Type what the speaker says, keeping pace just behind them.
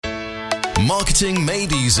Marketing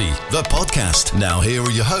Made Easy, the podcast. Now here are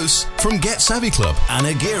your hosts from Get Savvy Club,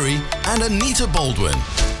 Anna Geary and Anita Baldwin.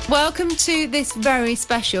 Welcome to this very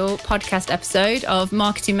special podcast episode of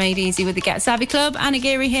Marketing Made Easy with the Get Savvy Club. Anna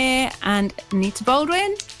Geary here and Anita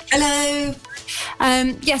Baldwin. Hello.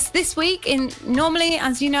 Yes, this week, normally,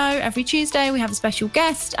 as you know, every Tuesday we have a special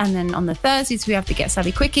guest, and then on the Thursdays we have the Get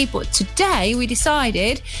Savvy Quickie. But today we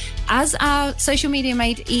decided, as our Social Media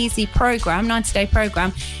Made Easy program, 90-day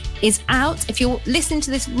program, is out. If you're listening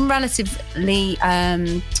to this relatively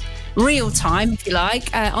real time, if you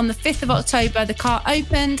like, on the 5th of October, the car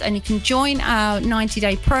opened and you can join our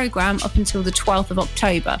 90-day program up until the 12th of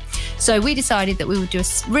October. So we decided that we would do a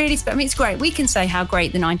really, it's great. We can say how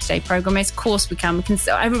great the 90-day program is. Of course we can.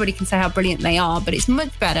 Everybody can say how brilliant they are, but it's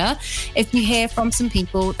much better if you hear from some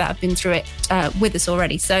people that have been through it with us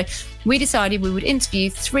already. So we decided we would interview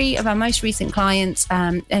 3 of our most recent clients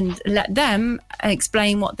and let them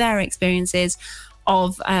explain what their experience is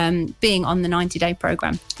of being on the 90-day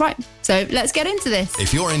program. Right, so let's get into this.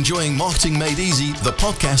 If you're enjoying Marketing Made Easy, the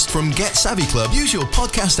podcast from Get Savvy Club, use your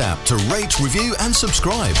podcast app to rate, review and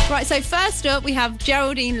subscribe. Right, so first up we have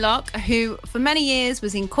Geraldine Locke, who for many years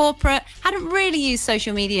was in corporate, hadn't really used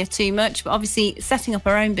social media too much, but obviously setting up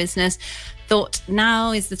her own business, thought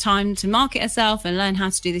now is the time to market herself and learn how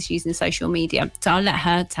to do this using social media. So I'll let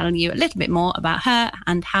her tell you a little bit more about her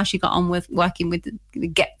and how she got on with working with the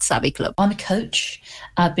Get Savvy Club. I'm a coach.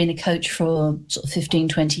 I've been a coach for sort of 15,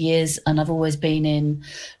 20 years, and I've always been in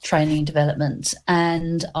training and development.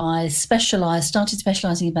 And I started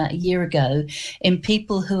specialising about a year ago in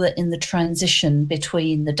people who are in the transition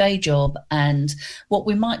between the day job and what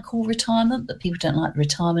we might call retirement, but people don't like the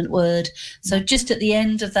retirement word. So just at the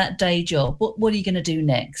end of that day job, what are you going to do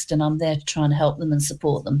next? And I'm there to try and help them and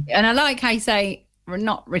support them. And I like how you say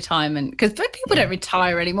not retirement, because people don't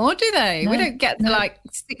retire anymore, do they? No, we don't get to like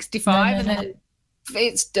 65 and then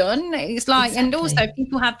it's done. It's like, Exactly. And also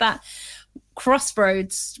people have that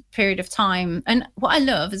crossroads period of time. And what I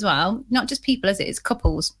love as well, not just people as it is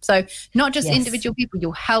couples. So not just individual people,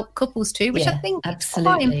 you'll help couples too, which I think is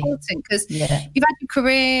quite important, because you've had your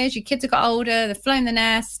careers, your kids have got older, they've flown the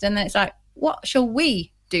nest, and then it's like, what shall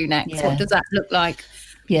we do next? What does that look like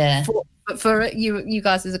for you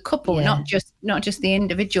guys as a couple, not just the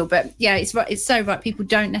individual? But it's so right, people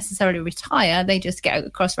don't necessarily retire, they just get at the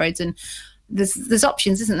crossroads, and there's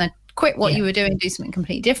options, isn't there? Quit what you were doing, do something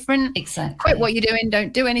completely different. Exactly. Quit what you're doing,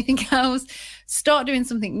 don't do anything else, start doing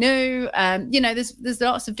something new. There's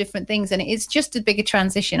lots of different things, and it's just a bigger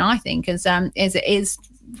transition, I think, as it is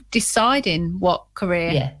deciding what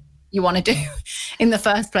career you want to do in the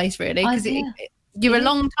first place, really, because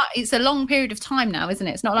it's a long period of time now, isn't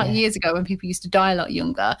it? It's not like years ago when people used to die a lot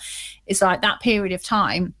younger. It's like that period of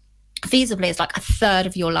time, feasibly, it's like a third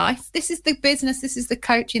of your life. This is the business, this is the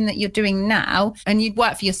coaching that you're doing now, and you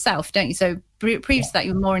work for yourself, don't you? So previous to that,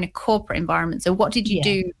 you were more in a corporate environment. So what did you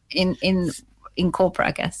do in corporate,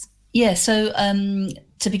 I guess? Yeah, so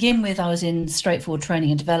to begin with, I was in straightforward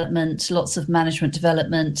training and development, lots of management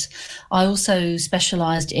development. I also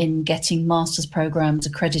specialised in getting master's programmes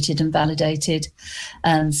accredited and validated.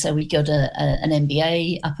 So we got an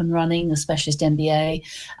MBA up and running, a specialist MBA.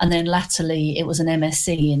 And then latterly, it was an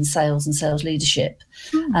MSc in sales and sales leadership,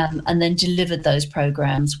 and then delivered those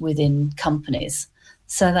programmes within companies.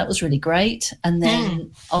 So that was really great. And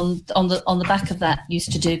then on the back of that,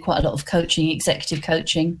 used to do quite a lot of coaching, executive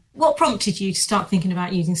coaching. What prompted you to start thinking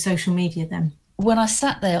about using social media then? When I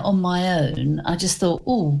sat there on my own, I just thought,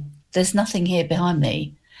 there's nothing here behind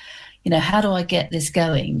me. How do I get this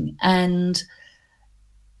going? And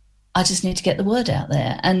I just need to get the word out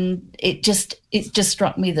there. And it just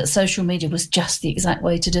struck me that social media was just the exact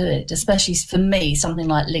way to do it, especially for me, something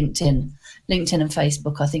like LinkedIn. LinkedIn and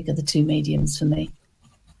Facebook, I think, are the 2 mediums for me.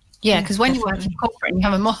 Yeah, because when you work in corporate, you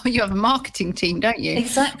have a marketing team, don't you?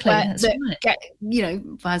 Exactly. That's right.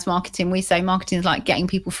 As marketing, we say marketing is like getting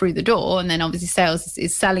people through the door, and then obviously sales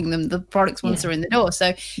is selling them the products once they're in the door. So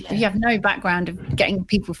if you have no background of getting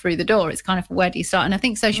people through the door, it's kind of where do you start? And I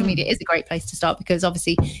think social media is a great place to start, because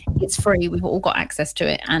obviously it's free. We've all got access to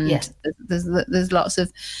it, and there's lots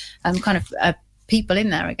of people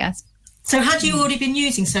in there, I guess. So had you already been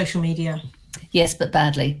using social media? Yes, but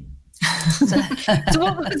badly. So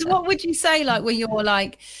what would you say, like, when you're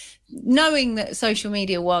like knowing that social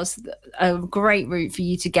media was a great route for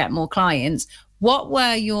you to get more clients, what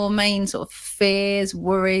were your main sort of fears,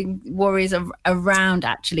 worries around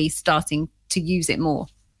actually starting to use it more?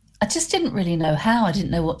 I just didn't really know how. I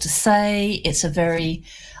didn't know what to say.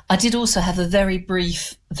 I did also have a very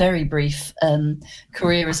brief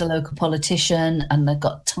career as a local politician, and I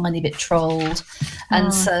got a tiny bit trolled.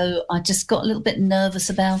 And so I just got a little bit nervous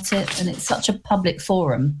about it. And it's such a public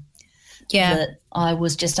forum that I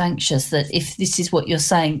was just anxious that if this is what you're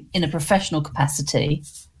saying in a professional capacity,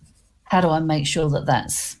 how do I make sure that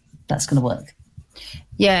that's going to work?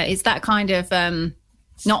 Yeah, it's that kind of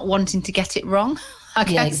not wanting to get it wrong. I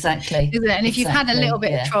guess, yeah, exactly. Isn't it? And if you've had a little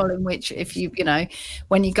bit of trolling, which if you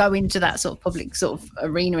when you go into that sort of public sort of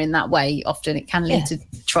arena in that way, often it can lead to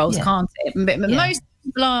trolls, can't it? But most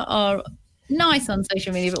people are nice on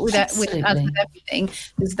social media, but with everything,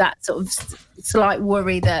 there's that sort of slight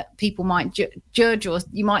worry that people might judge, or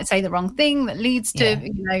you might say the wrong thing that leads to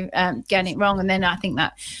getting it wrong, and then I think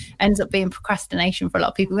that ends up being procrastination for a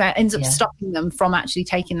lot of people. That ends up stopping them from actually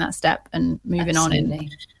taking that step and moving on and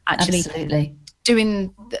actually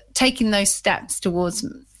taking those steps towards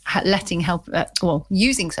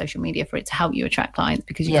using social media for it to help you attract clients,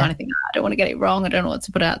 because you kind of think, I don't want to get it wrong, I don't know what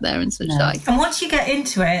to put out there and such like. And once you get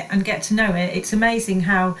into it and get to know it, it's amazing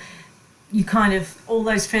how you kind of, all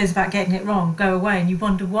those fears about getting it wrong go away, and you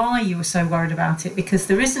wonder why you were so worried about it, because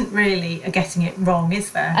there isn't really a getting it wrong,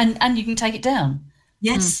 is there? And you can take it down.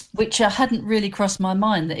 Yes. Which hadn't really crossed my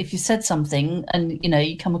mind, that if you said something and,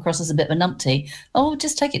 you come across as a bit of a numpty,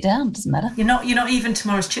 just take it down, doesn't matter. You're not even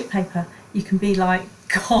tomorrow's chip paper. You can be like,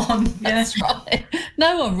 gone. That's right.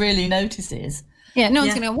 No one really notices. Yeah, no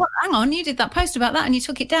one's going to go, hang on, you did that post about that and you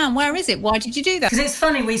took it down. Where is it? Why did you do that? Because it's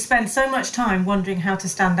funny, we spend so much time wondering how to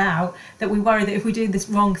stand out that we worry that if we do this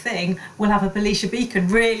wrong thing, we'll have a Belisha Beacon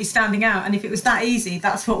really standing out. And if it was that easy,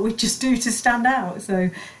 that's what we'd just do to stand out. So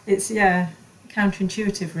it's,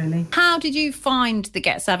 counterintuitive, really. How did you find the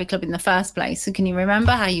Get Savvy Club in the first place? So can you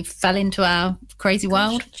remember how you fell into our crazy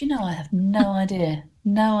world? Do you know, I have no idea.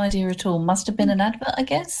 No idea at all. Must have been an advert, I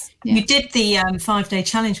guess. Yeah. You did the 5-day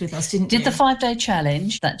challenge with us, didn't you? Did the 5-day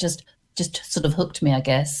challenge. That just sort of hooked me, I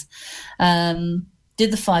guess.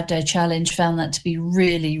 Did the 5-day challenge, found that to be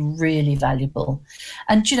really, really valuable.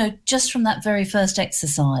 And, just from that very first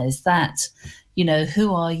exercise, that,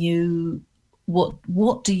 who are you?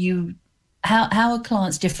 What do you... How are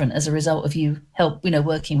clients different as a result of you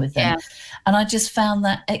working with them? Yeah. And I just found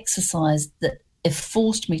that exercise that it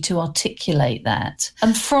forced me to articulate that.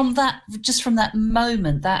 And from that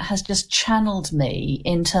moment, that has just channeled me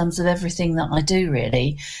in terms of everything that I do,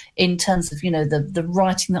 really, in terms of, the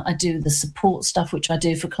writing that I do, the support stuff which I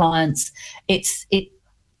do for clients. It's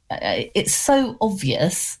so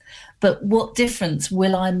obvious, but what difference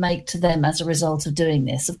will I make to them as a result of doing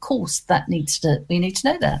this? Of course, we need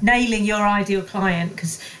to know that. Nailing your ideal client,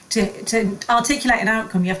 because to articulate an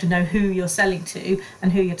outcome, you have to know who you're selling to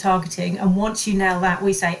and who you're targeting. And once you nail that,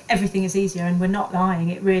 we say everything is easier, and we're not lying.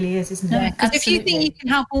 It really is, isn't it? Because if you think you can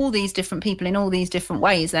help all these different people in all these different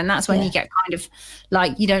ways, then that's when you get kind of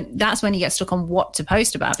like, that's when you get stuck on what to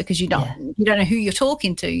post about, because you don't know who you're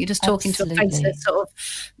talking to. You're just talking to a face that's sort of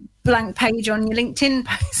blank page on your LinkedIn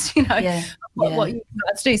post, what you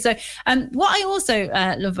got to do. So what I also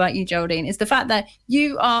love about you, Geraldine, is the fact that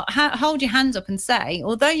you hold your hands up and say,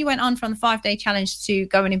 although you went on from the 5-day challenge to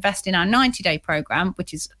go and invest in our 90-day program,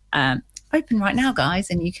 which is open right now,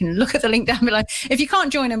 guys, and you can look at the link down below. If you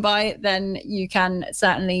can't join and buy it, then you can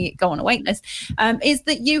certainly go on a wait list. Is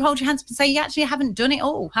that you hold your hands up and say you actually haven't done it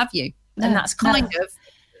all, have you? No, and that's kind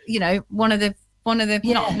of, one of the not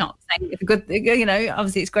saying it's a good thing,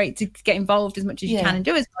 obviously it's great to get involved as much as you can and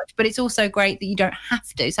do as much, but it's also great that you don't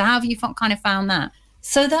have to. So how have you kind of found that?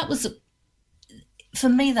 So that was, for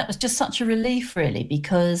me, that was just such a relief, really,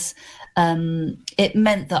 because it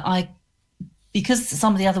meant that because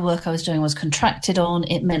some of the other work I was doing was contracted on,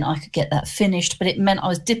 it meant I could get that finished, but it meant I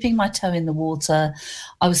was dipping my toe in the water.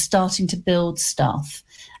 I was starting to build stuff.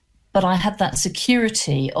 But I had that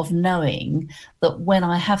security of knowing that when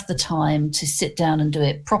I have the time to sit down and do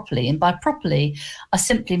it properly, and by properly, I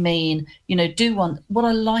simply mean, what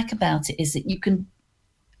I like about it is that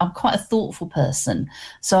I'm quite a thoughtful person.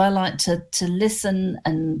 So I like to listen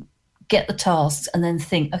and get the tasks and then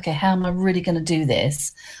think, okay, how am I really going to do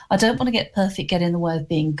this? I don't want to get in the way of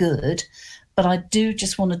being good, but I do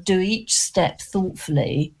just want to do each step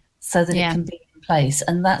thoughtfully so that it can be place.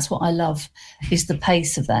 And that's what I love, is the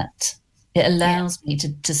pace of that. It allows me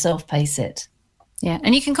to self-pace it. Yeah,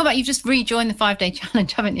 and you can come back. You've just rejoined the 5-day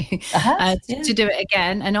challenge, haven't you? I have, to do it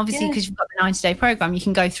again. And obviously, because you've got the 90-day program, you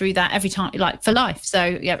can go through that every time, like for life. So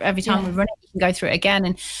every time we run it, you can go through it again.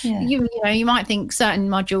 And you know, you might think certain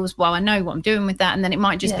modules, well, I know what I'm doing with that, and then it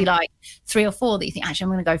might just be like 3 or 4 that you think, actually, I'm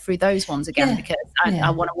going to go through those ones again because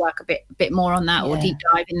I want to work a bit more on that, or deep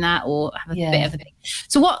dive in that, or have a bit of a thing.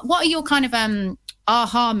 So what are your kind of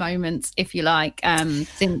aha moments, if you like,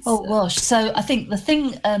 since so I think the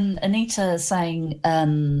thing Anita saying,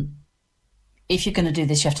 if you're going to do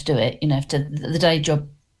this, you have to do it. You know, the day job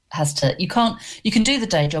has to, you can do the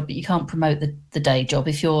day job, but you can't promote the day job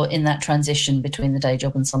if you're in that transition between the day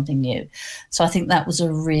job and something new. So I think that was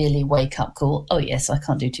a really wake up call. Oh yes, I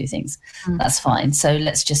can't do 2 things. That's fine. So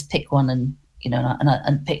let's just pick one. And you know,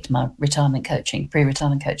 and picked my pre-retirement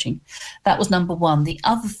coaching. That was number one. The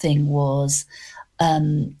other thing was,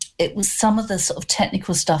 it was some of the sort of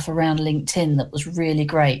technical stuff around LinkedIn that was really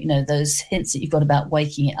great. You know, those hints that you've got about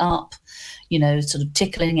waking it up, you know, sort of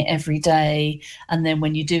tickling it every day. And then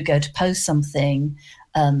when you do go to post something,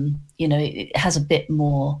 you know, it has a bit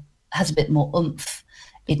more oomph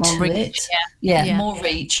into it. More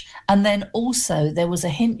reach. And then also there was a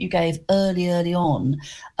hint you gave early on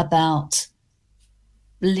about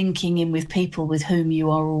linking in with people with whom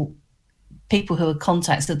you are, people who are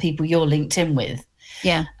contacts of the people you're linked in with.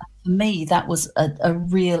 Yeah. For me, that was a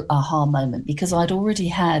real aha moment, because I'd already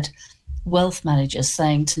had wealth managers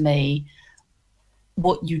saying to me,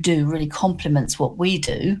 what you do really complements what we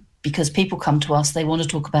do, because people come to us, they want to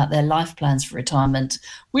talk about their life plans for retirement.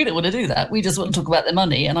 We don't want to do that. We just want to talk about their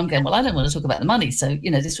money. And I'm going, well, I don't want to talk about the money. So,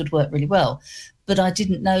 you know, this would work really well. But I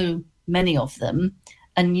didn't know many of them.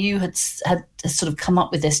 And you had sort of come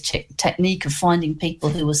up with this technique of finding people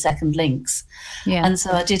who were second links. Yeah. And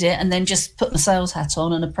so I did it, and then just put my sales hat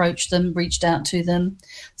on and approached them, reached out to them.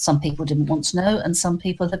 Some people didn't want to know, and some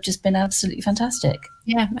people have just been absolutely fantastic.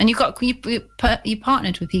 Yeah, and you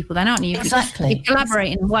partnered with people then, aren't you? Exactly. You're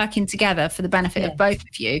collaborating and working together for the benefit of both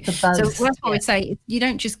of you. So that's what I would say. You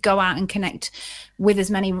don't just go out and connect with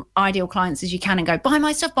as many ideal clients as you can and go, buy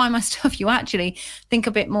my stuff. You actually think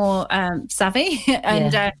a bit more savvy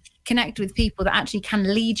and connect with people that actually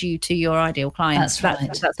can lead you to your ideal clients.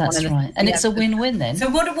 That's right. And it's a win-win then. So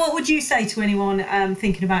what would you say to anyone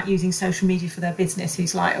thinking about using social media for their business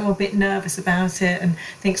who's like, a bit nervous about it and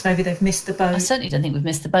thinks maybe they've missed the boat? I certainly don't think we've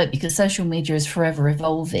missed the boat, because social media is forever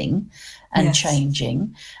evolving and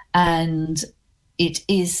changing. And it's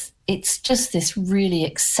just this really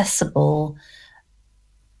accessible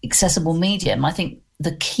medium. I think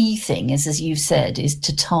the key thing is, as you said, is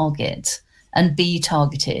to target and be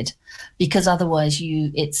targeted, because otherwise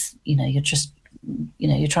you're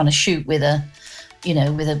trying to shoot with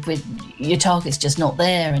your target's just not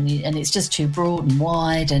there, and it's just too broad and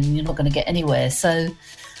wide, and you're not going to get anywhere. So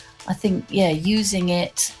I think using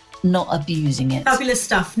it, not abusing it. Fabulous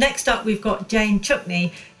stuff. Next up, we've got Jane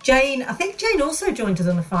Chuckney. I think Jane also joined us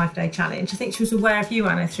on the 5-day challenge. I think she was aware of you,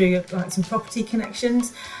 Anna, through some property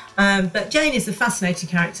connections. But Jane is a fascinating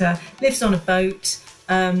character, lives on a boat,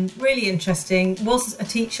 really interesting, was a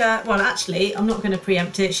teacher. Well, actually, I'm not going to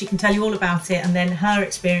preempt it. She can tell you all about it, and then her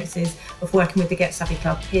experiences of working with the Get Savvy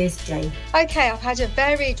Club. Here's Jane. Okay, I've had a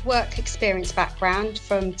varied work experience background,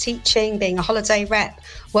 from teaching, being a holiday rep,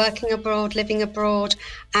 working abroad, living abroad,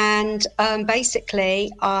 and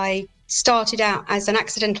basically I started out as an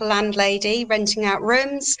accidental landlady, renting out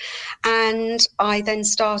rooms, and I then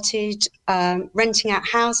started renting out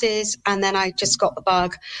houses, and then I just got the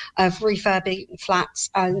bug of refurbing flats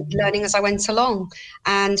and learning as I went along.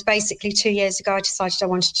 And basically 2 years ago, I decided I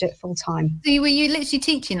wanted to do it full time. So were you literally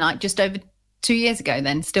teaching like just over 2 years ago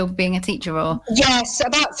then, still being a teacher? Or yes,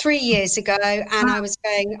 about 3 years ago, and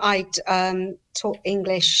I'd taught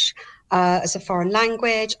English as a foreign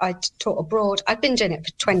language. I taught abroad. I've been doing it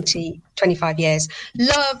for 25 years.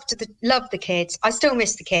 Loved the kids. I still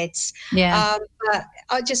miss the kids. Yeah. But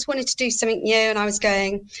I just wanted to do something new, and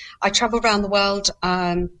I traveled around the world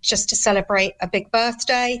just to celebrate a big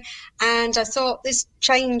birthday, and I thought,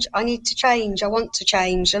 I need to change. I want to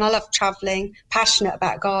change, and I love traveling, passionate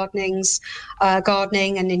about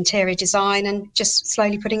gardening and interior design, and just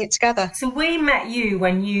slowly putting it together. So we met you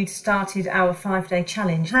when you started our 5-day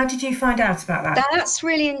challenge. How did you find out about that? That's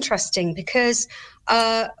really interesting, because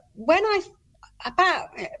it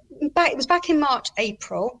was back in March,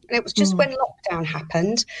 April, and it was just when lockdown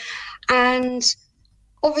happened, and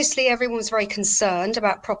obviously everyone was very concerned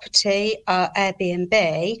about property,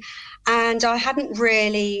 Airbnb, and I hadn't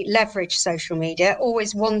really leveraged social media,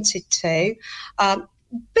 always wanted to,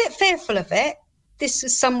 bit fearful of it. This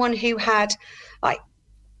is someone who had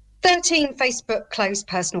 13 Facebook close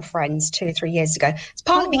personal friends 2 or 3 years ago. It's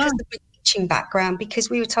partly because teaching background because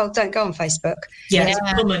we were told don't go on Facebook. Yeah, it's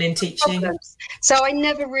common in teaching. So I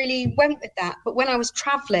never really went with that. But when I was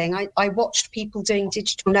traveling, I watched people doing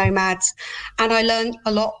digital nomads and I learned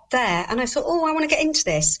a lot there. And I thought, oh, I want to get into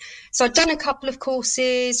this. So I'd done a couple of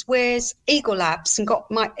courses with Eagle Labs and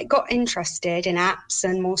got interested in apps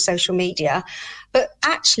and more social media. But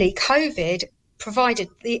actually, COVID provided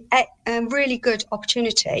the really good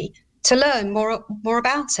opportunity to learn more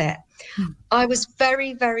about it. I was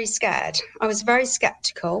very, very scared. I was very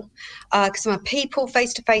skeptical because I'm a people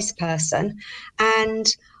face-to-face person. And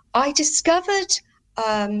I discovered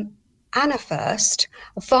Anna first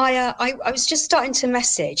via, I was just starting to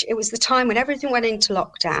message. It was the time when everything went into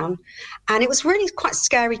lockdown and it was really quite a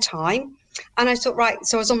scary time. And I thought, right,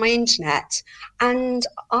 so I was on my internet and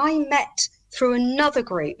I met through another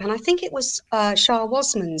group, and I think it was Shah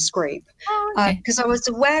Wasman's group, because I was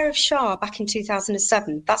aware of Shah back in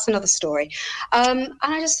 2007. That's another story. And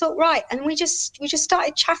I just thought, right, and we just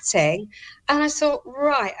started chatting, and I thought,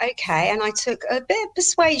 right, okay, and I took a bit of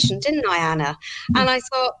persuasion, didn't I, Anna? And I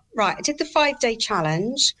thought, right, I did the 5-day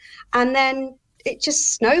challenge, and then it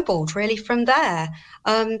just snowballed really from there.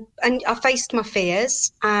 And I faced my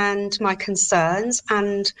fears and my concerns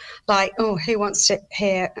and like, oh, who wants to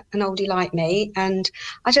hear an oldie like me? And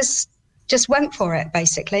I just went for it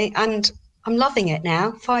basically. And I'm loving it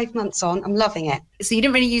now. 5 months on, I'm loving it. So you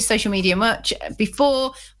didn't really use social media much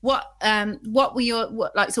before. What were your,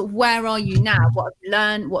 where are you now? What have you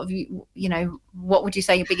learned? What have what would you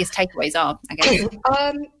say your biggest takeaways are, I guess?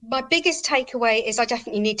 My biggest takeaway is I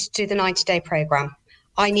definitely need to do the 90-day program.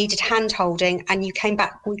 I needed hand-holding and you came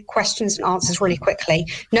back with questions and answers really quickly.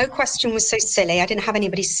 No question was so silly. I didn't have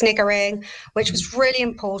anybody sniggering, which was really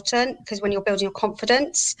important because when you're building your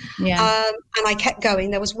confidence. Yeah. And I kept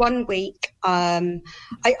going. There was 1 week. I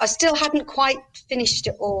still hadn't quite finished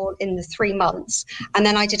it all in the 3 months. And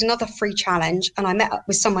then I did another free challenge and I met up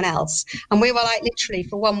with someone else. And we were like literally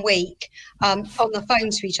for 1 week on the phone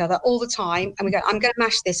to each other all the time. And we go, I'm going to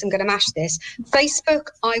mash this. I'm going to mash this. Facebook,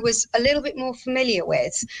 I was a little bit more familiar with.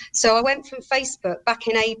 So I went from Facebook back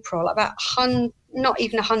in April, about not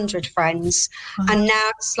even 100 friends. And now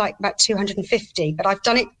it's like about 250. But I've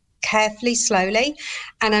done it carefully, slowly.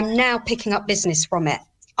 And I'm now picking up business from it.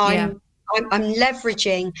 I'm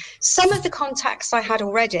leveraging some of the contacts I had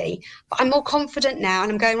already, but I'm more confident now.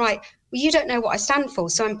 And I'm going, right, well, you don't know what I stand for.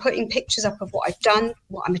 So I'm putting pictures up of what I've done,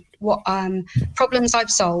 what problems I've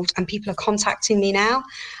solved, and people are contacting me now.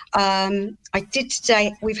 I did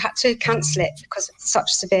today, we've had to cancel it because of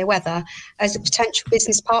such severe weather, as a potential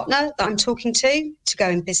business partner that I'm talking to go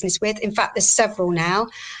in business with. In fact, there's several now.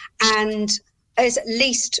 And there's at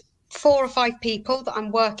least 4 or 5 people that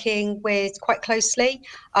I'm working with quite closely,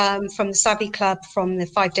 from the Savvy Club, from the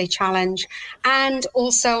 5-day challenge. And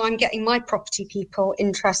also I'm getting my property people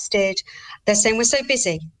interested. They're saying, we're so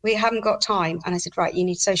busy, we haven't got time. And I said, right, you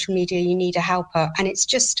need social media, you need a helper. And it's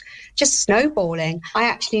just snowballing. I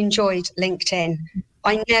actually enjoyed LinkedIn.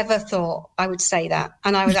 I never thought I would say that.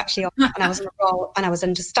 And I was actually on and I was on a roll and I was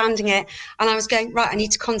understanding it. And I was going, right, I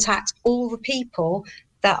need to contact all the people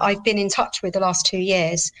that I've been in touch with the last 2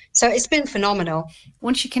 years. So it's been phenomenal.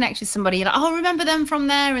 Once you connect with somebody, you're like, oh, remember them from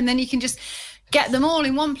there. And then you can just get them all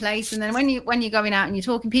in one place. And then when you're going out and you're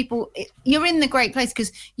talking people, you're in the great place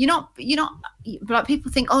because you're not like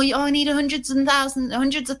people think, oh, I need hundreds of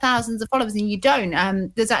thousands of followers. And you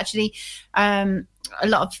don't. There's actually a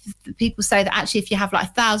lot of people say that actually if you have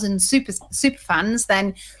like 1,000 super fans,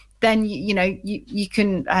 then you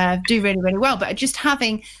can do really, really well. But just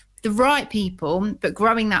having the right people, but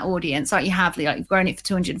growing that audience like you have, like you've grown it for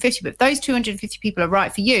 250. But if those 250 people are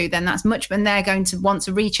right for you, then that's much when they're going to want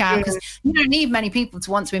to reach out, because you don't need many people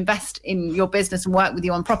to want to invest in your business and work with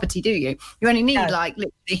you on property, do you? You only need like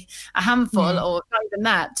literally a handful or not even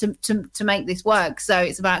that to make this work. So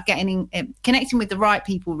it's about connecting with the right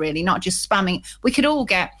people, really, not just spamming. We could all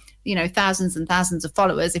get thousands and thousands of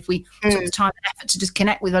followers if we took the time and effort to just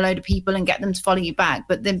connect with a load of people and get them to follow you back,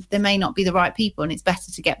 but they may not be the right people, and it's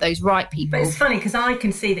better to get those right people. But it's funny because I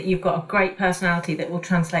can see that you've got a great personality that will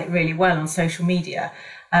translate really well on social media,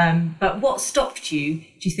 but what stopped you,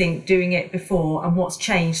 do you think, doing it before, and what's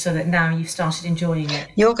changed so that now you've started enjoying it?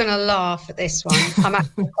 You're going to laugh at this one. I'm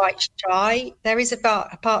actually quite shy. There is a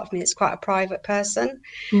part of me that's quite a private person,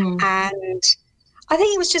 and I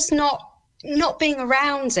think it was just not being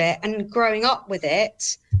around it and growing up with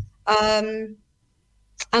it, and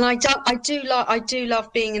I do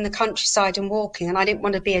love being in the countryside and walking, and I didn't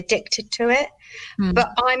want to be addicted to it. But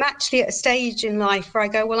I'm actually at a stage in life where I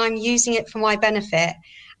go, well, I'm using it for my benefit,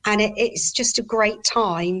 and it's just a great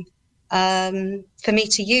time for me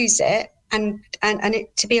to use it.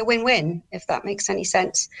 it to be a win-win, if that makes any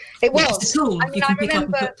sense. It was. It's a tool you can pick up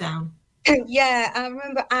and put down. Yeah, I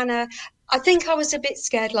remember Anna. I think I was a bit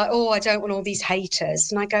scared, like, I don't want all these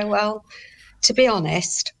haters. And I go, well, to be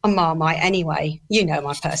honest, I'm Marmite anyway. You know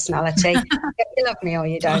my personality. You love me or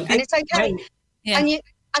you don't, and it's okay. Yeah.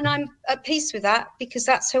 And I'm at peace with that because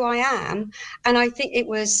that's who I am. And I think it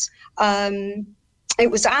was Anna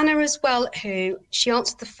as well who she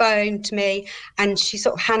answered the phone to me and she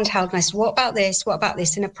sort of handheld and I said, what about this? What about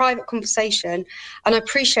this? In a private conversation. And I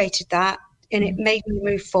appreciated that. And it made me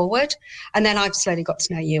move forward. And then I've slowly got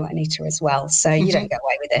to know you, Anita, as well. So you don't get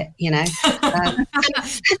away with it, you know.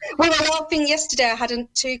 We were laughing yesterday. I had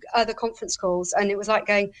 2 other conference calls and it was like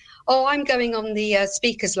going, I'm going on the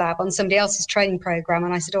speakers lab on somebody else's training program.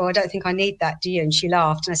 And I said, I don't think I need that, do you? And she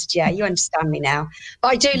laughed. And I said, yeah, you understand me now. But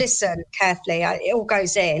I do listen carefully. It all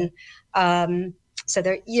goes in. So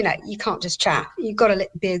there, you know, you can't just chat. You've got to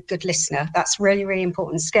be a good listener. That's really, really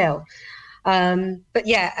important skill. But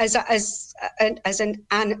yeah, as Anna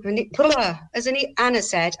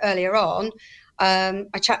said earlier on,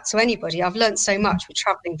 I chat to anybody. I've learned so much with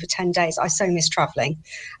travelling for 10 days. I so miss travelling,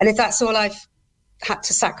 and if that's all I've had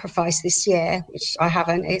to sacrifice this year, which I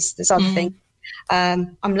haven't, there's other things.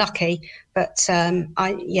 I'm lucky, but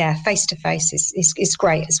face to face is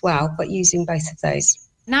great as well. But using both of those.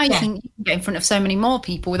 Now you can get in front of so many more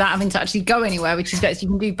people without having to actually go anywhere, which is great. So you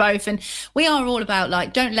can do both. And we are all about,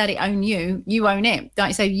 like, don't let it own you. You own it.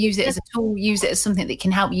 Like, so use it as a tool, use it as something that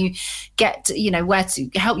can help you get, you know, where to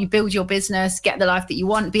help you build your business, get the life that you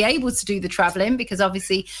want, be able to do the traveling, because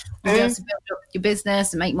obviously you'll be able to build up your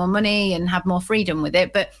business and make more money and have more freedom with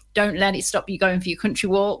it. But don't let it stop you going for your country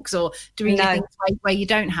walks or doing things where you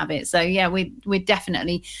don't have it. So yeah, we're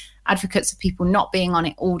definitely advocates of people not being on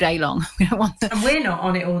it all day long. We don't want and we're not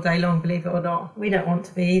on it all day long, believe it or not. We don't want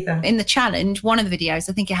to be either. In the challenge, one of the videos,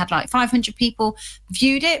 I think it had like 500 people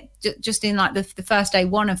viewed it just in like the first day,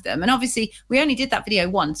 one of them. And obviously we only did that video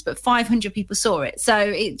once, but 500 people saw it. So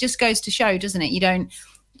it just goes to show, doesn't it?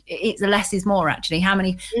 It's less is more, actually. How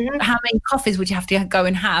many coffees would you have to go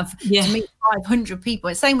and have to meet 500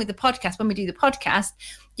 people? It's same with the podcast. When we do the podcast,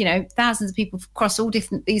 you know, thousands of people across all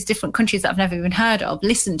these different countries that I've never even heard of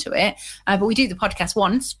listen to it. But we do the podcast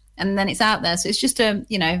once and then it's out there. So it's just changing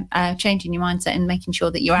your mindset and making sure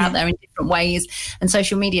that you're out there in different ways. And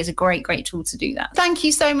social media is a great, great tool to do that. Thank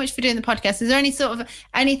you so much for doing the podcast. Is there any sort of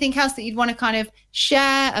anything else that you'd want to kind of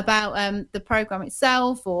share about the program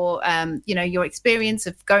itself, or your experience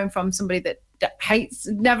of going from somebody that hates,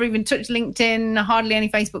 never even touched LinkedIn, hardly any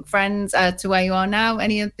Facebook friends, to where you are now?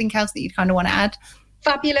 Anything else that you'd kind of want to add?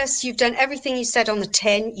 Fabulous. You've done everything you said on the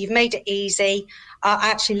tin. You've made it easy. I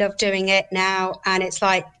actually love doing it now. And it's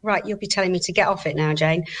like, right, you'll be telling me to get off it now,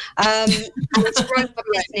 Jane. And it's grown my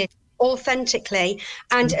business authentically.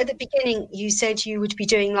 And at the beginning, you said you would be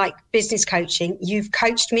doing like business coaching. You've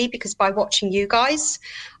coached me because by watching you guys,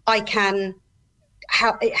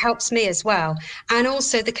 it helps me as well. And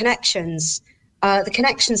also the connections. The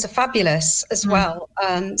connections are fabulous as well.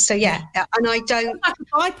 So yeah, and I don't. It's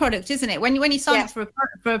like a byproduct, isn't it? When you sign up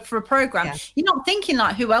for a program, you're not thinking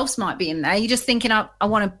like who else might be in there. You're just thinking, I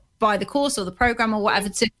want to buy the course or the program or whatever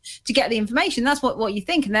to get the information. That's what you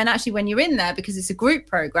think. And then actually when you're in there, because it's a group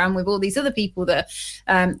program with all these other people that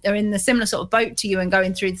are in the similar sort of boat to you and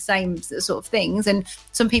going through the same sort of things, and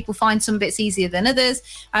some people find some bits easier than others,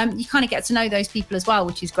 you kind of get to know those people as well,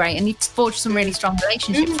 which is great, and you forge some really strong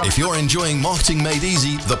relationships. If you're enjoying Marketing Made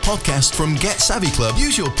Easy, the podcast from Get Savvy Club,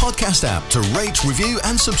 use your podcast app to rate, review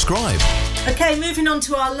and subscribe. Okay, moving on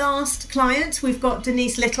to our last client, we've got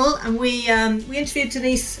Denise Little, and we interviewed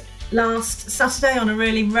Denise last Saturday on a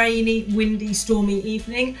really rainy, windy, stormy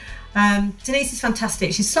evening. Denise is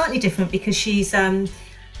fantastic. She's slightly different because she's been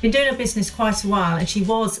doing her business quite a while, and she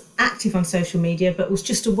was active on social media but was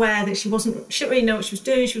just aware that she didn't really know what she was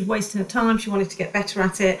doing. She was wasting her time. She wanted to get better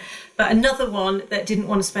at it, but another one that didn't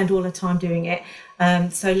want to spend all her time doing it.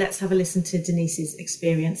 So let's have a listen to Denise's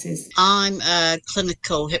experiences. I'm a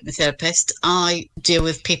clinical hypnotherapist. I deal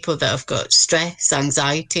with people that have got stress,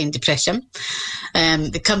 anxiety and depression.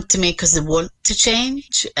 They come to me because they want to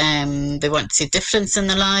change. They want to see a difference in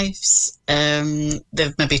their lives.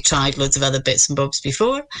 They've maybe tried loads of other bits and bobs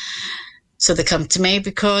before. So they come to me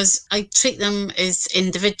because I treat them as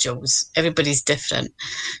individuals. Everybody's different.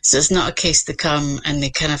 So it's not a case they come and they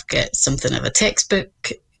kind of get something of a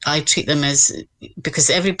textbook. I treat them because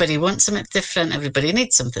everybody wants something different, everybody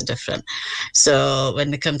needs something different. So when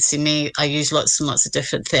they come to see me, I use lots and lots of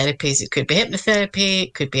different therapies. It could be hypnotherapy,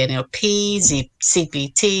 it could be NLP,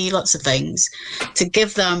 CBT, lots of things, to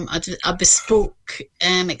give them a bespoke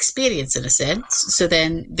experience in a sense. So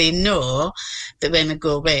then they know that when they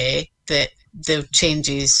go away, that the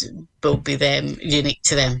changes will be them unique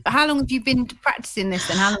to them. How long have you been practicing this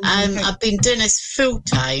then? How long I've been doing this full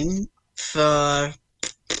time for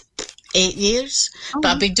 8 years, but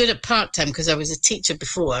I've been doing it part time because I was a teacher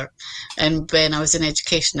before, and when I was in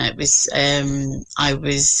education, I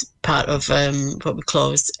was part of what we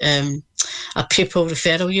call a pupil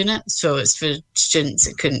referral unit. So it's for students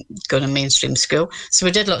that couldn't go to mainstream school. So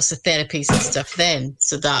we did lots of therapies and stuff then.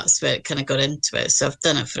 So that's where it kind of got into it. So I've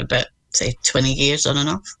done it for about, say, 20 years on and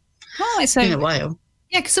off. Oh, it's been a while.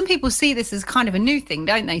 Yeah, because some people see this as kind of a new thing,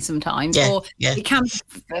 don't they, sometimes? Yeah, or yeah. It can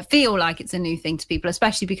feel like it's a new thing to people,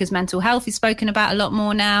 especially because mental health is spoken about a lot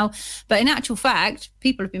more now. But in actual fact,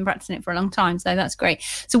 people have been practicing it for a long time, so that's great.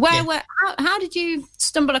 So how did you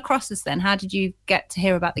stumble across this then? How did you get to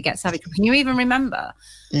hear about the Get Savvy Club? Can you even remember?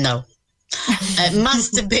 No. It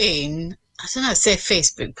must have been, I don't know, say a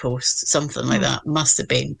Facebook post, something like that. Must have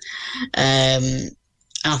been.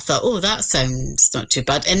 I thought, oh, that sounds not too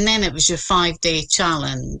bad. And then it was your 5-day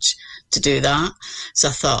challenge to do that. So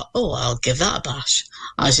I thought, oh, I'll give that a bash,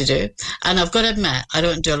 as you do. And I've got to admit, I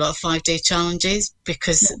don't do a lot of 5-day challenges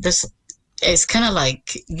because it's kind of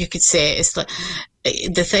like, you could say, it's like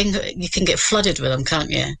the thing, you can get flooded with them,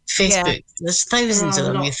 can't you? Facebook, there's thousands of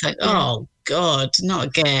them. You think, oh, God, not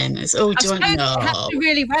again. It's, do you want to know? It has to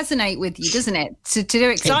really resonate with you, doesn't it? To do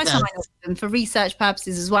it. Because I sign up with them for research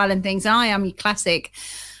purposes as well and things. And I am your classic.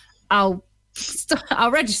 I'll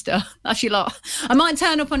register. That's your lot. I might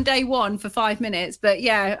turn up on day one for 5 minutes, but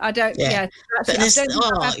yeah, I don't. Yeah, but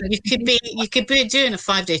you could be doing a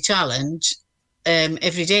 5-day challenge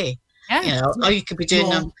every day. Yeah, you know, or you could be doing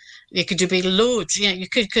them. You could be loads. Yeah, you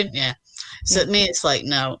couldn't you? So to me, it's like,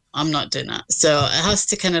 no, I'm not doing that. So it has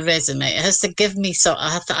to kind of resonate. It has to give me I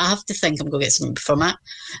have to think I'm going to get something from it.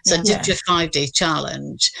 So I did your 5-day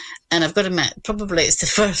challenge, and I've got to admit, probably it's the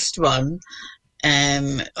first one.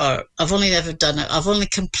 Or I've only ever done it. I've only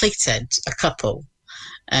completed a couple.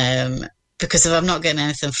 Because if I'm not getting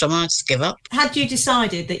anything from it, I just give up. Had you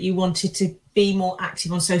decided that you wanted to be more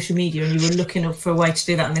active on social media and you were looking for a way to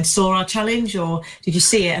do that and then saw our challenge, or did you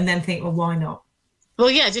see it and then think, well, why not? Well,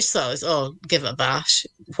 yeah, I just thought, give it a bash.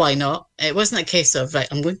 Why not? It wasn't a case of, right,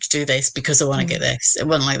 I'm going to do this because I want to get this. It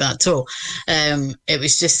wasn't like that at all. It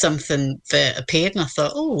was just something that appeared and I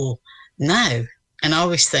thought, now. And I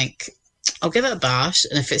always think, I'll give it a bash.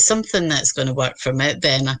 And if it's something that's going to work for me,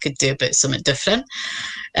 then I could do a bit something different.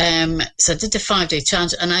 So I did the 5-day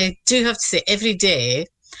challenge. And I do have to say, every day,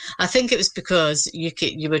 I think it was because you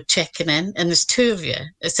were checking in and there's 2 of you.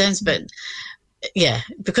 It sounds a bit... Yeah,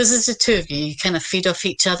 because there's the 2 of you, you kind of feed off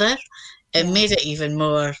each other. It made it even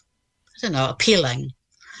more, I don't know, appealing.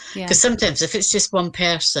 Because sometimes if it's just one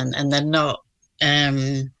person and they're not,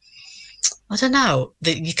 I don't know,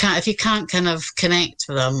 that if you can't kind of connect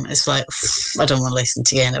with them, it's like, I don't want to listen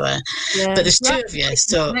to you anyway. Yeah. But there's 2 of you,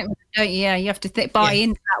 so... Yeah, you have to buy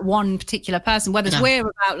into that one particular person, whereas we're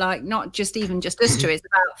about, like, not just us two, it's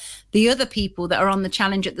about the other people that are on the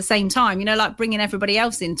challenge at the same time, you know, like bringing everybody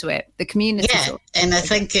else into it, the community. Yeah, and I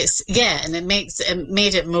think and it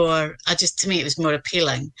made it more, to me it was more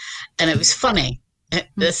appealing, and it was funny. You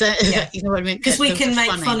know what I mean? Because we can make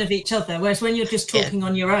fun of each other, whereas when you're just talking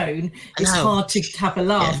on your own, it's hard to have a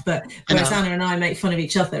laugh. But whereas Anna and I make fun of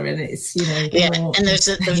each other, and it's, you know, more... and there's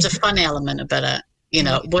a fun element about it. You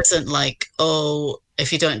know, it wasn't like,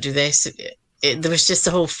 if you don't do this, there was just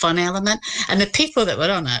a whole fun element. And the people that were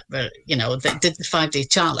on it were, you know, that did the 5-day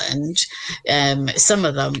challenge, some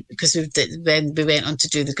of them, because when we went on to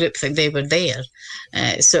do the group thing, they were there.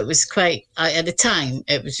 So it was quite, at the time,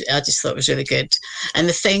 I just thought it was really good. And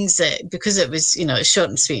the things that, because it was, you know, short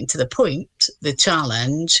and sweet and to the point, the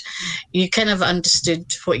challenge, you kind of understood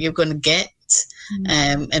what you're going to get.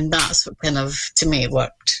 And that's what kind of, to me, it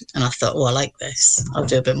worked. And I thought, I like this. I'll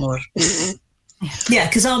do a bit more. Yeah,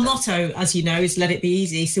 because our motto, as you know, is let it be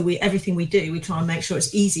easy. So everything we do, we try and make sure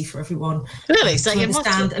it's easy for everyone. Really? So to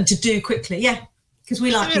understand and to do quickly. Yeah, because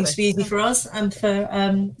we like things to be easy for us and for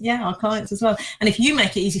our clients as well. And if you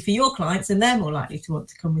make it easy for your clients, then they're more likely to want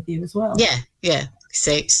to come with you as well. Yeah.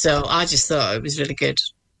 See, so I just thought it was really good.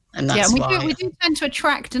 And that's why. We do tend to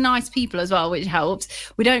attract nice people as well, which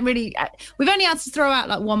helps. We don't really. We've only had to throw out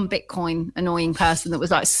like one Bitcoin annoying person that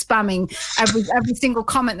was like spamming every single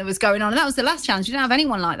comment that was going on, and that was the last challenge. We didn't have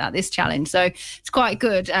anyone like that this challenge, so it's quite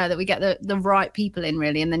good that we get the right people in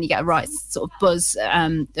really, and then you get a right sort of buzz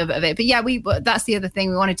of it. But yeah, that's the other thing.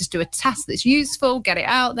 We want to just do a task that's useful, get it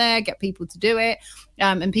out there, get people to do it.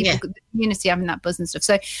 and people, the community having that buzz and stuff.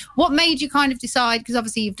 So what made you kind of decide, because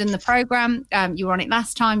obviously you've done the program, you were on it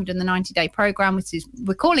last time, you've done the 90-day program, which is,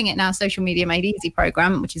 we're calling it now Social Media Made Easy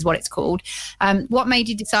program, which is what it's called. What made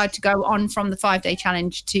you decide to go on from the 5-day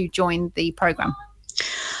challenge to join the program?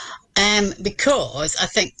 Because I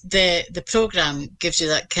think the program gives you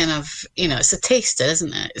that kind of, it's a taster,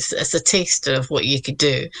 isn't it? It's a taster of what you could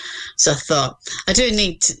do. So I thought I do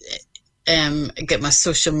need to get my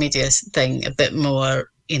social media thing a bit more,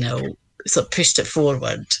 sort of pushed it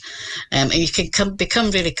forward, and you can become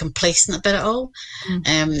really complacent about it all.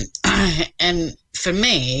 And for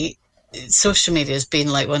me, social media has been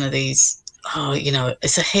like one of these.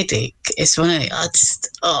 It's a headache. It's one of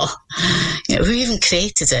the, who even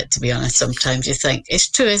created it, to be honest? Sometimes you think, it's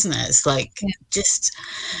true, isn't it? It's like,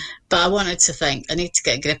 but I wanted to think, I need to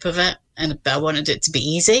get a grip of it, but I wanted it to be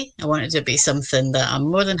easy. I wanted it to be something that I'm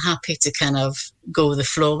more than happy to kind of go with the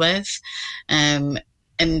flow with. And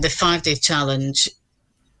the 5-day challenge,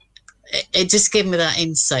 it just gave me that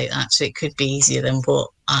insight, actually, it could be easier than what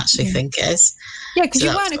I actually think it is. Yeah, because you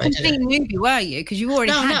weren't a complete newbie, were you? Because you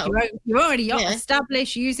already you're already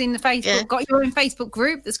established using the Facebook, got your own Facebook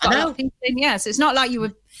group that's got a lot of people in. Yeah, so it's not like you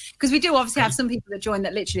were, because we do obviously have some people that join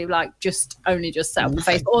that literally like just set up the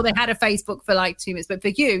Facebook, or they had a Facebook for like 2 minutes. But for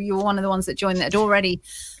you were one of the ones that joined that had already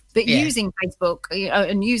been using Facebook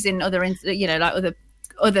and using other,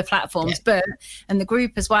 other platforms, and the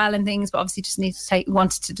group as well and things, but obviously just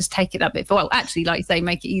wanted to just take it that bit. Well, actually, like you say,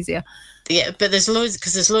 make it easier. Yeah, but there's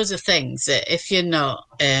loads of things that if you're not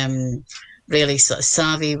really sort of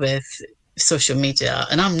savvy with social media,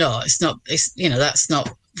 and I'm not, that's not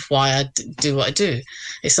why I do what I do.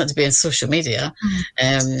 It's not to be on social media,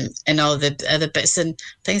 and all the other bits and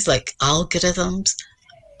things like algorithms.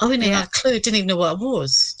 I wouldn't have a clue, didn't even know what it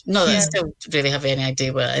was. Not that I still really have any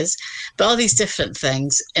idea what it is. But all these different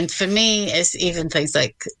things. And for me, it's even things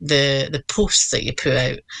like the posts that you put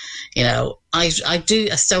out. I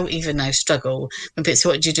still even now struggle when people say,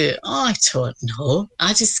 what do you do? Oh, I don't know.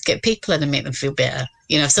 I just get people in and make them feel better.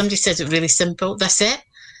 If somebody says it really simple, that's it.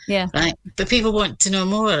 Yeah. Right. But people want to know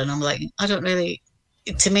more. And I'm like, I don't really,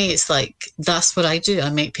 to me, it's like, that's what I do. I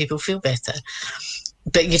make people feel better.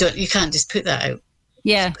 But you can't just put that out.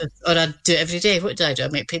 Yeah. Or I do it every day. What do? I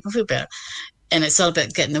make people feel better. And it's all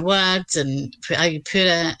about getting the words and how you put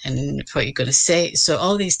it and what you're going to say. So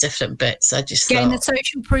all these different bits, I just getting the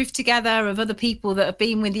social proof together of other people that have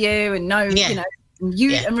been with you and know, and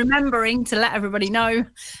remembering to let everybody know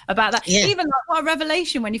about that. Yeah. Even like, what a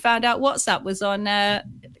revelation when you found out WhatsApp was on.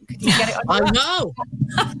 Could you get it on? I know.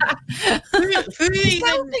 who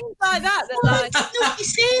even things like that? Like, you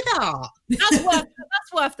say that?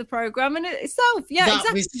 That's worth the program in itself. Yeah,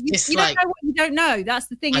 that exactly. You don't know what you don't know. That's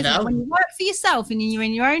the thing, isn't it? When you work for yourself and you're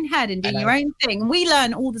in your own head and doing your own thing, and we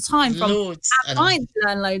learn all the time from our clients.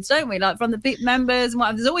 Learn loads, don't we? Like from the big members and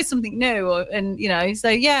whatever. There's always something new, So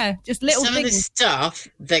yeah, just little some things. Of the stuff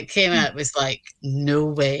that came out was like, no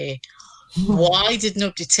way. Why did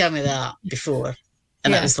nobody tell me that before?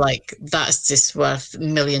 And it was like, that's just worth $1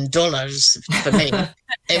 million for me.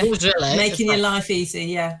 It was really making your life easy.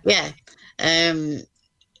 Yeah.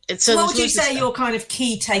 So what would you say your kind of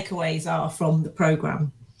key takeaways are from the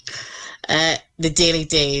program? The Daily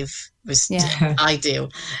Dave was ideal.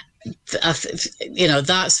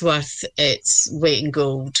 That's worth its weight in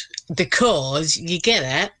gold because you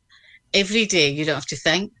get it every day. You don't have to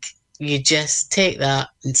think. You just take that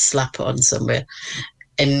and slap it on somewhere,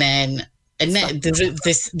 and then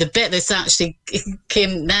the bit that's actually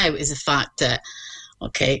came now is the fact that,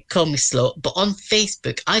 okay, call me slow, but on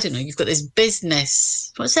Facebook, I don't know, you've got this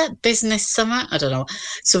business summit? I don't know.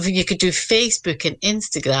 So if you could do Facebook and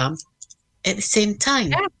Instagram at the same time.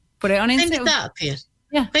 Yeah, put it on Instagram. When did that appear?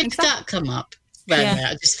 Yeah. When did that come up? Right,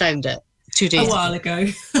 I just found it 2 days ago. A while ago.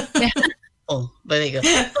 Oh, there you go.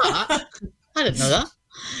 But I didn't know that.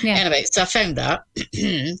 Yeah. Anyway, so I found that.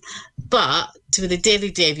 But with the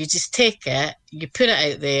Daily Dave, you just take it, you put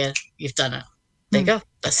it out there, you've done it. There you go.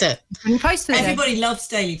 That's it. And you post it. Everybody loves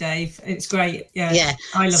Daily Dave. It's great. Yeah.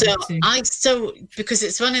 I love it too. Because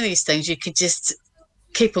it's one of these things you could just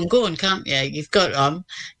keep on going, can't you? You've got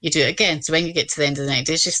you do it again. So when you get to the end of the 90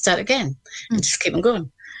 days, you start again and just keep on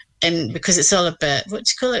going. And because it's all about, what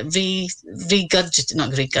do you call it?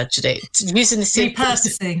 Not regurgitate. Using the same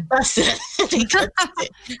repurposing. That's it.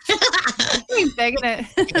 Big, isn't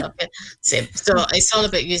it? Same. So it's all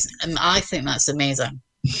about using, and I think that's amazing.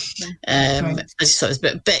 I just thought it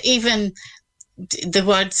was but even the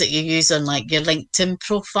words that you use on like your LinkedIn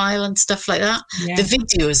profile and stuff like that, the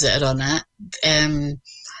videos that are on it,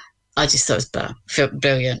 I just thought it was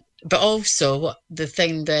brilliant. But also the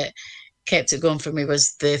thing that kept it going for me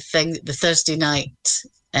was the Thursday night,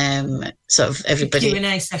 sort of everybody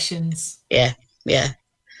Q&A sessions. Yeah,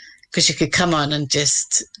 because you could come on and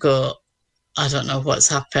just go, I don't know what's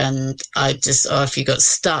happened. Or if you got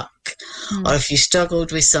stuck, or if you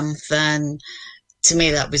struggled with something. To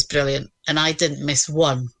me, that was brilliant, and I didn't miss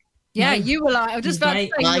one. Yeah, you were like, I was just about to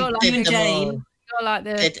say, you're like, you and Jane. You're like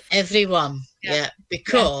the... Did everyone,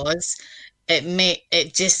 because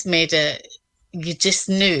it just made it. You just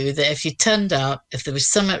knew that if you turned up, if there was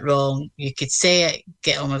something wrong, you could say it,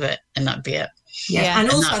 get on with it, and that'd be it. Yeah, and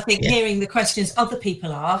also I think hearing the questions other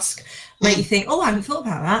people ask make you think, oh, I haven't thought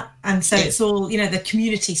about that. And so it's all, the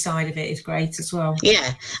community side of it is great as well.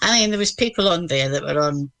 Yeah, I mean, there was people on there that were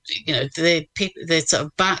on, the sort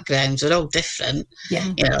of backgrounds were all different. Yeah.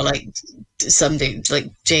 Like somebody, like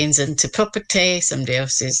Jane's into property, somebody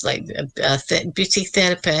else is like a beauty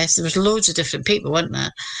therapist. There was loads of different people, weren't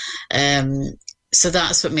there? So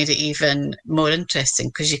that's what made it even more interesting,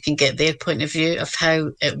 because you can get their point of view of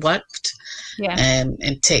how it worked,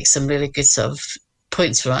 and take some really good sort of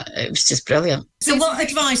points from it. It was just brilliant. So what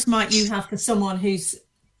advice might you have for someone who's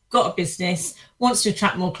got a business, wants to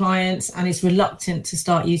attract more clients, and is reluctant to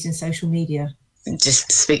start using social media?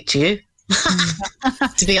 Just speak to you.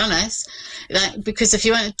 To be honest, because if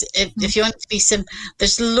you want to be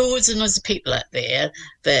there's loads and loads of people out there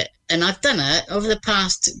that, and I've done it over the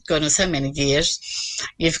past God knows how many years.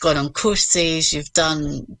 You've gone on courses, you've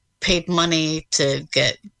done paid money to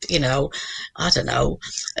get, I don't know,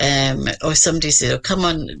 or somebody said, oh, come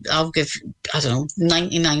on, I'll give, I don't know,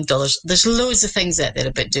 $99. There's loads of things out there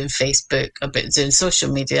about doing Facebook, about doing social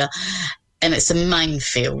media, and it's a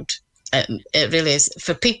minefield. It really is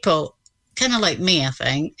for people kind of like me, I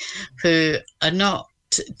think, who are not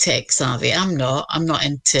tech savvy. I'm not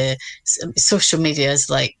into social media. Is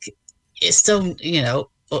like, it's still,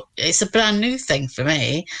 it's a brand new thing for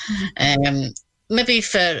me. Maybe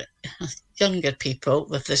for younger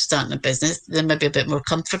people, if they're starting a business, they're maybe a bit more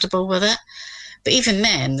comfortable with it. But even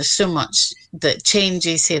then, there's so much that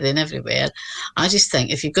changes here and everywhere. I just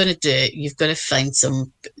think if you're going to do it, you've got to find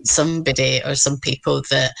somebody or some people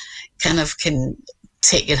that kind of can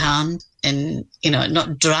take your hand and,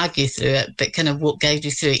 not drag you through it, but kind of guide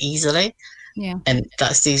you through it easily. Yeah. And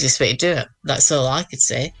that's the easiest way to do it. That's all I could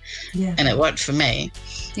say. Yeah. And it worked for me.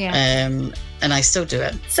 Yeah. And I still do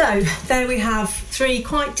it. So there we have 3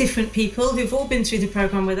 quite different people who've all been through the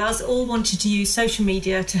programme with us, all wanted to use social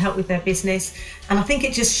media to help with their business. And I think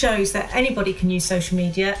it just shows that anybody can use social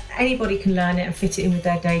media, anybody can learn it and fit it in with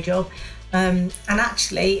their day job. And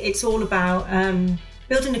actually, it's all about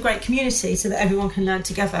building a great community so that everyone can learn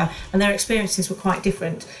together, and their experiences were quite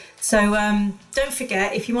different. So don't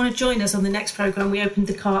forget, if you want to join us on the next programme, we opened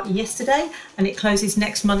the cart yesterday and it closes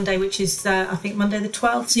next Monday, which is, I think, Monday the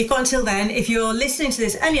 12th. So you've got until then. If you're listening to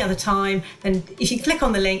this any other time, then if you click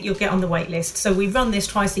on the link, you'll get on the wait list. So we run this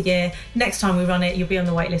twice a year. Next time we run it, you'll be on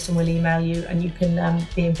the wait list and we'll email you and you can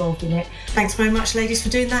be involved in it. Thanks very much, ladies, for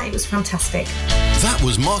doing that. It was fantastic. That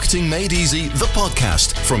was Marketing Made Easy, the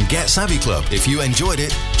podcast from Get Savvy Club. If you enjoyed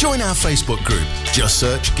it, join our Facebook group. Just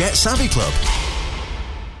search Get Savvy Club.